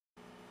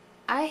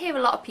I hear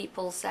a lot of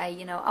people say,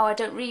 you know, oh, I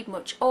don't read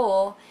much,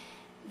 or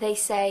they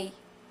say,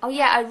 oh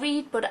yeah, I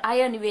read, but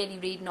I only really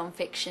read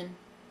non-fiction,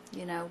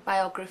 you know,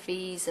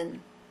 biographies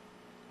and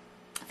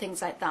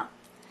things like that.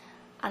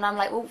 And I'm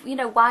like, well, you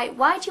know, why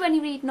do you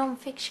only read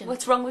non-fiction?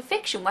 What's wrong with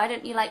fiction? Why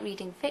don't you like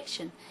reading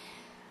fiction?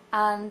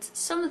 And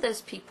some of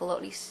those people, or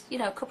at least, you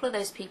know, a couple of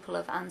those people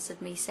have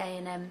answered me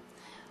saying,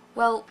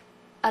 well,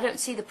 I don't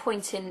see the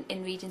point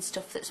in reading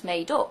stuff that's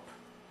made up,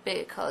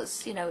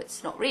 because, you know,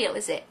 it's not real,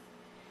 is it?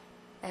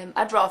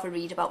 I'd rather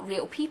read about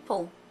real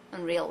people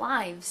and real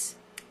lives.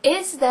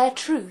 Is there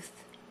truth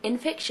in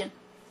fiction?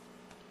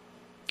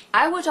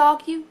 I would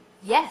argue,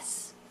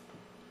 yes.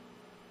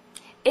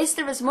 Is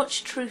there as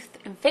much truth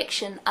in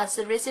fiction as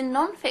there is in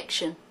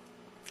non-fiction?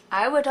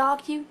 I would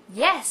argue,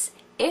 yes,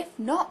 if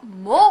not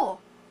more.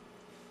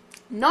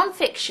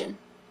 Non-fiction,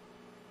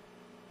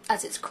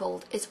 as it's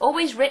called, is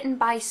always written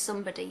by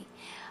somebody,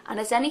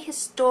 and as any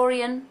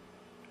historian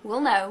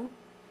will know,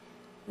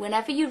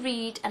 whenever you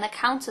read an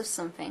account of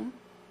something,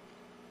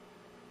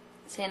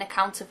 say an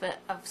account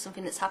of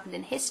something that's happened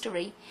in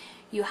history,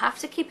 you have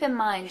to keep in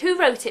mind who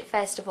wrote it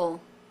first of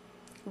all.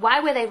 Why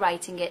were they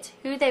writing it?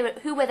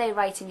 Who were they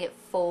writing it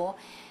for?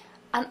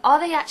 And are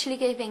they actually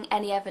giving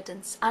any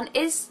evidence? And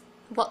is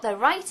what they're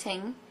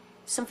writing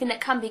something that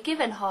can be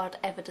given hard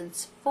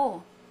evidence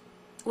for?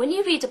 When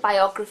you read a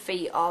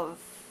biography of,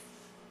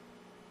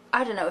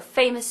 I don't know, a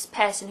famous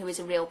person who is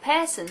a real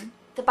person,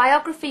 the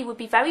biography would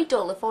be very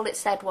dull if all it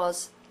said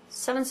was,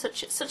 such and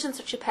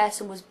such a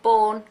person was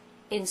born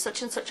in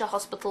such and such a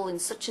hospital in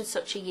such and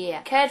such a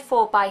year, cared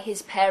for by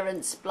his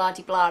parents,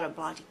 blah-de-blah and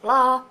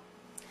blah-de-blah,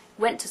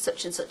 went to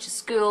such and such a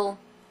school,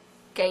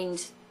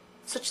 gained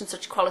such and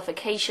such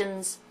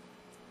qualifications,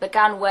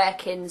 began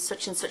work in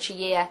such and such a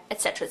year,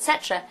 etc.,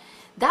 etc.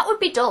 That would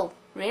be dull,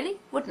 really,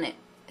 wouldn't it?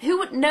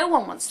 No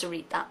one wants to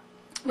read that.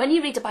 When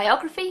you read a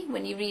biography,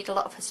 when you read a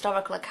lot of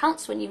historical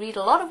accounts, when you read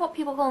a lot of what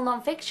people call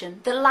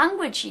non-fiction, the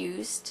language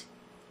used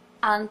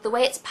and the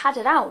way it's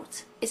padded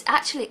out is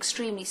actually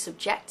extremely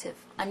subjective,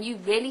 and you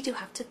really do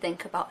have to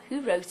think about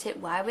who wrote it,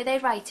 why were they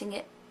writing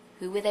it,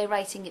 who were they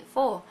writing it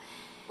for.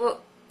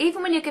 Well,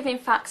 even when you're giving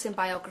facts in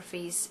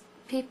biographies,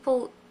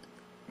 people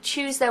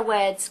choose their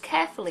words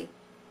carefully.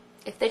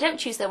 If they don't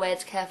choose their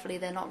words carefully,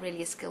 they're not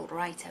really a skilled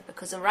writer,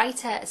 because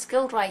a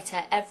skilled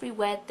writer, every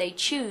word they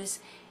choose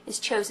is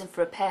chosen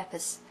for a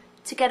purpose,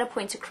 to get a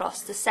point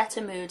across, to set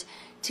a mood,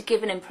 to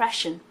give an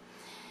impression.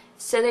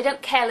 So they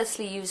don't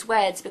carelessly use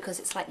words because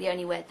it's like the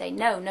only word they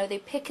know. No, they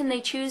pick and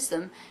they choose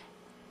them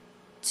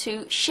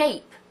to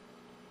shape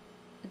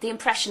the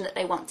impression that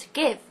they want to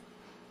give,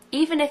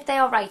 even if they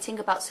are writing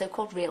about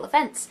so-called real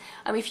events.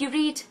 I mean, if you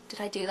read,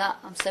 did I do that?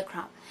 I'm so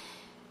crap.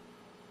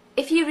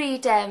 If you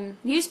read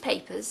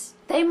newspapers,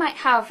 they might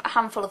have a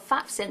handful of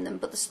facts in them,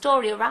 but the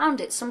story around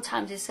it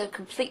sometimes is so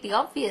completely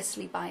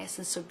obviously biased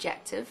and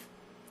subjective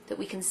that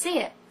we can see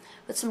it.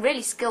 But some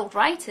really skilled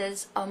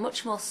writers are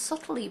much more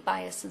subtly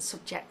biased and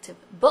subjective,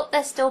 but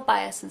they're still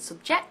biased and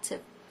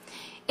subjective.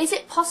 Is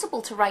it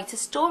possible to write a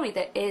story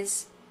that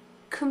is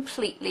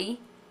completely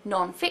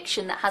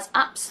non-fiction, that has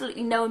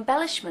absolutely no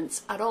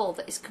embellishments at all,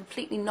 that is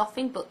completely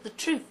nothing but the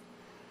truth?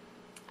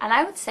 And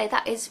I would say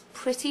that is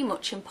pretty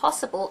much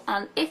impossible,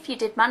 and if you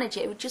did manage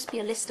it, it would just be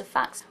a list of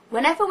facts.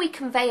 Whenever we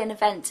convey an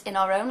event in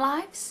our own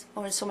lives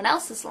or in someone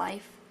else's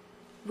life,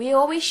 we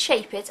always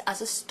shape it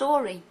as a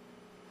story.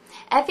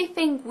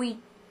 Everything we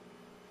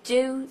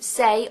do,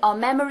 say, our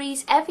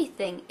memories,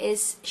 everything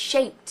is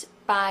shaped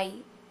by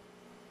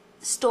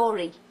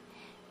story,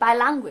 by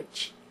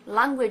language.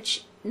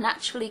 Language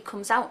naturally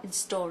comes out in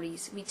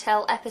stories. We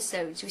tell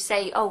episodes. We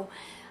say, oh,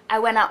 I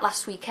went out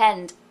last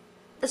weekend.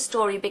 The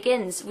story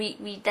begins.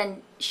 We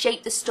then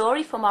shape the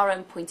story from our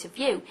own point of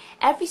view.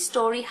 Every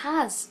story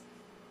has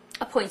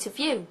a point of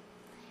view.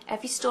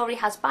 Every story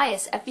has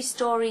bias. Every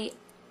story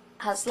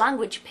has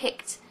language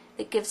picked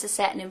that gives a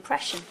certain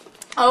impression.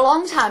 A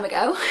long time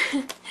ago,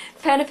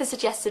 furnifer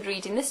suggested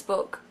reading this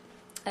book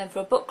for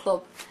a book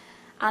club,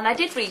 and I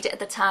did read it at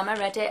the time. I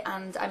read it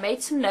and I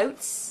made some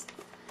notes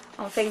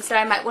on things that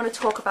I might want to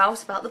talk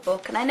about the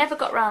book, and I never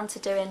got round to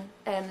doing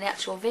the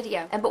actual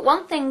video. But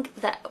one thing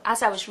that,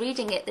 as I was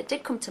reading it, that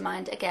did come to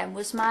mind again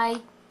was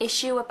my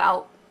issue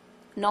about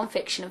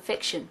non-fiction and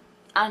fiction,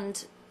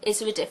 and is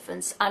there a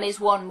difference, and is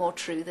one more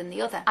true than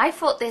the other? I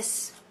thought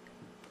this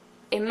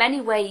in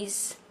many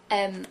ways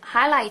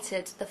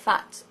highlighted the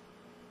fact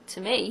to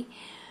me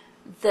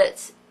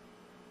that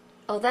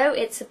although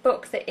it's a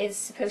book that is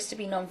supposed to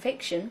be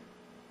non-fiction,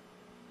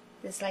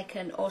 there's like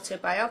an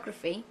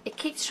autobiography, it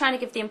keeps trying to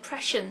give the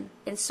impression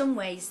in some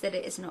ways that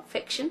it is not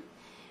fiction,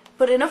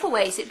 but in other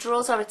ways it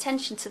draws our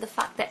attention to the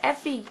fact that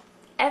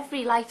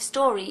every life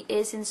story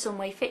is in some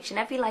way fiction.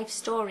 Every life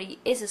story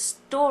is a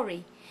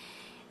story.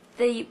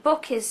 The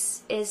book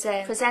is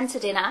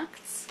presented in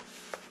acts.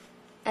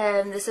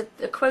 There's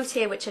a quote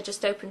here which I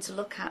just opened to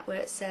look at, where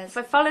it says, "If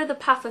I follow the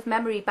path of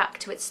memory back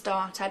to its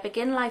start, I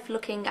begin life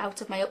looking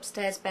out of my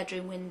upstairs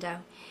bedroom window.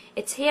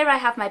 It's here I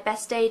have my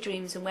best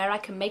daydreams and where I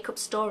can make up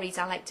stories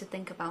I like to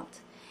think about.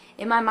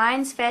 In my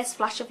mind's first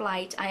flash of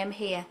light, I am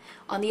here,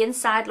 on the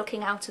inside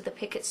looking out of the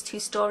Pickett's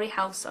two-storey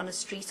house on a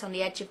street on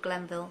the edge of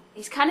Glenville.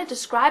 He's kind of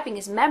describing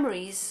his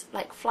memories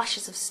like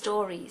flashes of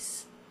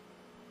stories.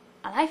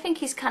 And I think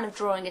he's kind of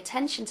drawing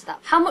attention to that.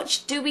 How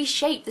much do we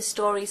shape the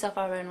stories of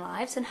our own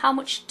lives, and how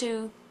much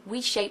do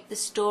we shape the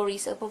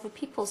stories of other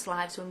people's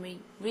lives when we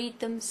read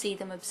them, see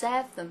them,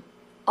 observe them?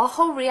 Our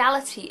whole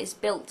reality is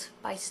built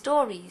by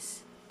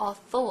stories. Our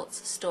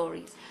thoughts are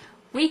stories.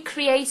 We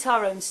create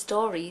our own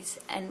stories,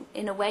 and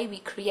in a way we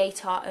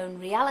create our own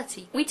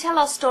reality. We tell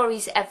our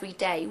stories every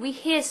day. We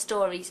hear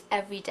stories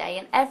every day,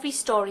 and every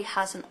story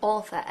has an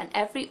author, and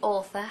every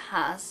author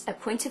has a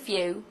point of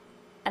view,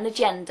 an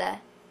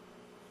agenda,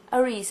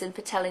 a reason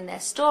for telling their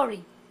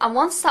story. And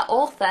once that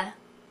author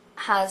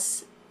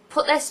has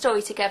put their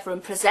story together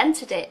and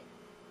presented it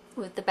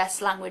with the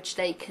best language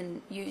they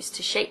can use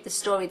to shape the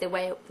story the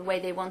way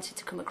they want it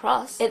to come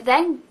across, it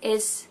then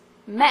is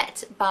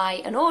met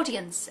by an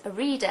audience, a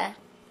reader,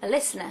 a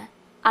listener.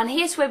 And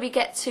here's where we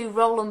get to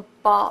Roland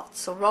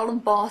Barthes, or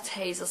Roland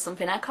Barthes or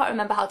something. I can't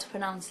remember how to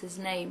pronounce his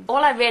name.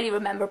 All I really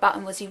remember about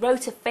him was he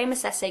wrote a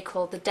famous essay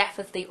called The Death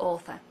of the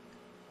Author.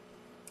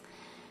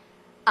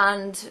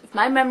 And if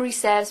my memory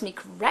serves me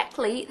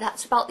correctly,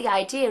 that's about the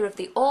idea of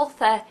the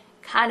author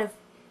kind of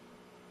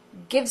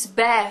gives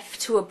birth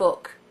to a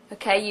book.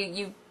 Okay,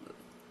 you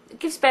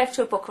gives birth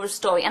to a book or a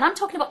story. And I'm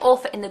talking about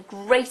author in the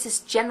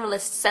greatest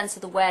generalist sense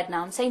of the word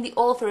now. I'm saying the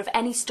author of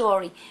any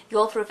story, the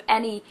author of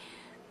any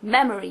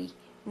memory,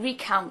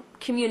 recount,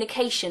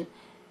 communication,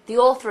 the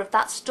author of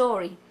that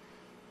story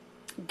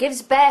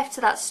gives birth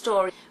to that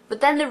story.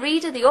 But then the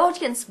reader, the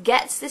audience,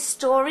 gets this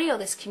story or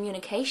this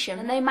communication,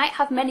 and they might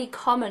have many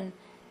common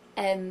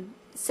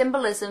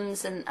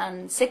symbolisms and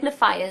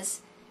signifiers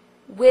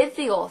with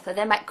the author.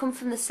 They might come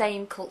from the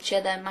same culture,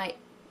 they might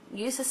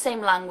use the same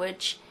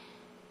language.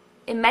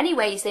 In many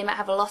ways they might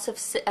have a lot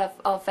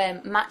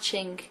of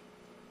matching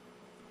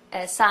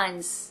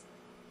signs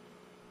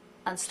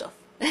and stuff.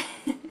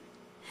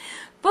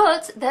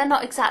 But they're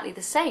not exactly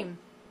the same.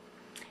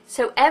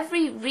 So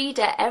every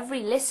reader,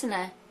 every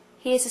listener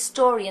hears a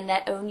story in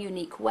their own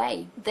unique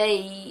way.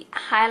 They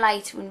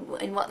highlight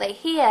in what they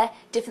hear,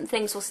 different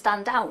things will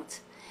stand out.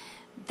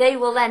 They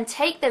will then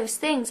take those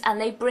things and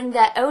they bring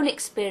their own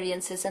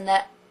experiences and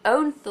their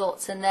own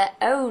thoughts and their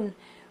own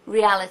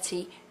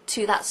reality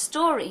to that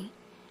story.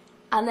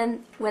 And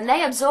then when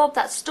they absorb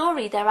that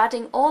story, they're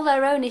adding all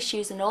their own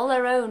issues and all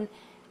their own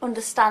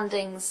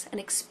understandings and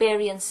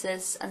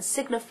experiences and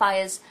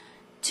signifiers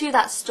to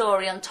that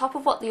story on top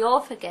of what the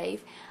author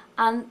gave,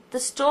 and the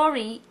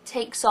story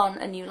takes on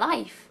a new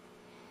life.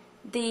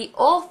 The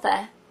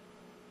author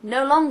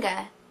no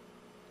longer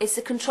is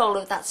the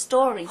controller of that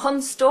story.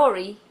 One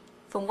story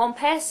from one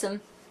person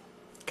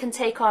can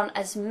take on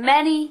as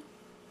many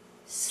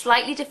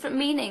slightly different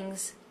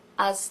meanings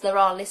as there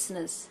are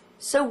listeners.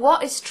 So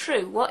what is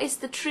true? What is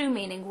the true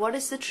meaning? What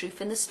is the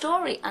truth in the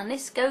story? And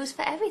this goes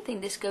for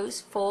everything. This goes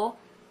for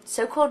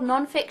so-called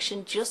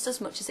non-fiction just as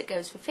much as it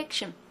goes for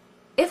fiction.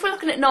 If we're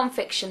looking at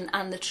non-fiction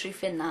and the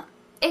truth in that,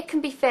 it can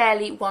be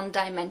fairly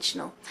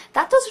one-dimensional.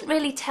 That doesn't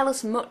really tell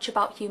us much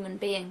about human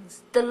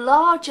beings. The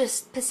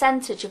largest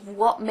percentage of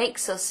what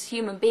makes us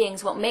human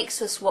beings, what makes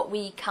us what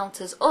we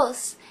count as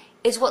us,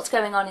 is what's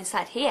going on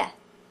inside here,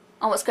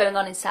 and what's going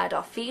on inside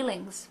our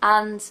feelings.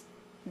 And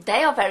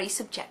they are very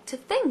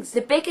subjective things.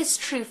 The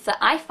biggest truth that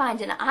I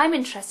find and I'm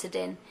interested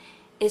in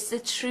is the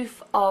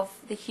truth of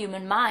the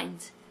human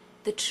mind,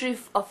 the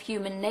truth of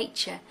human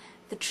nature,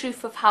 the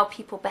truth of how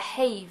people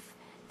behave,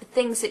 the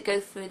things that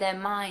go through their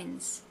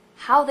minds,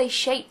 how they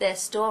shape their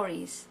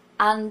stories.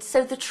 And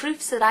so the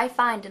truths that I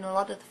find in a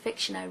lot of the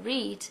fiction I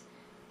read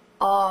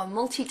are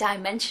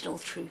multi-dimensional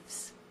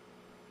truths.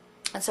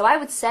 And so I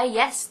would say,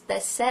 yes,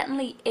 there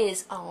certainly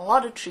is a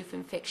lot of truth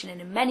in fiction,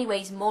 and in many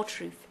ways more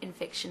truth in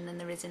fiction than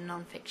there is in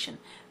non-fiction,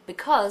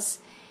 because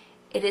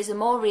it is a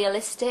more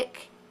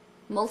realistic,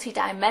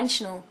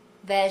 multi-dimensional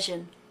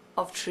version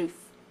of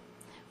truth,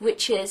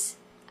 which is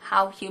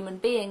how human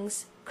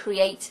beings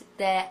create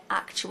their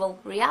actual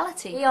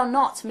reality. We are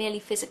not merely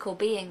physical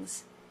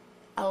beings.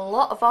 A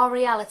lot of our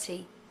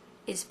reality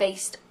is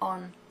based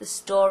on the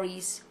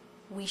stories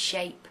we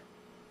shape,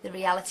 the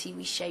reality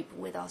we shape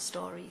with our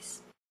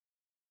stories.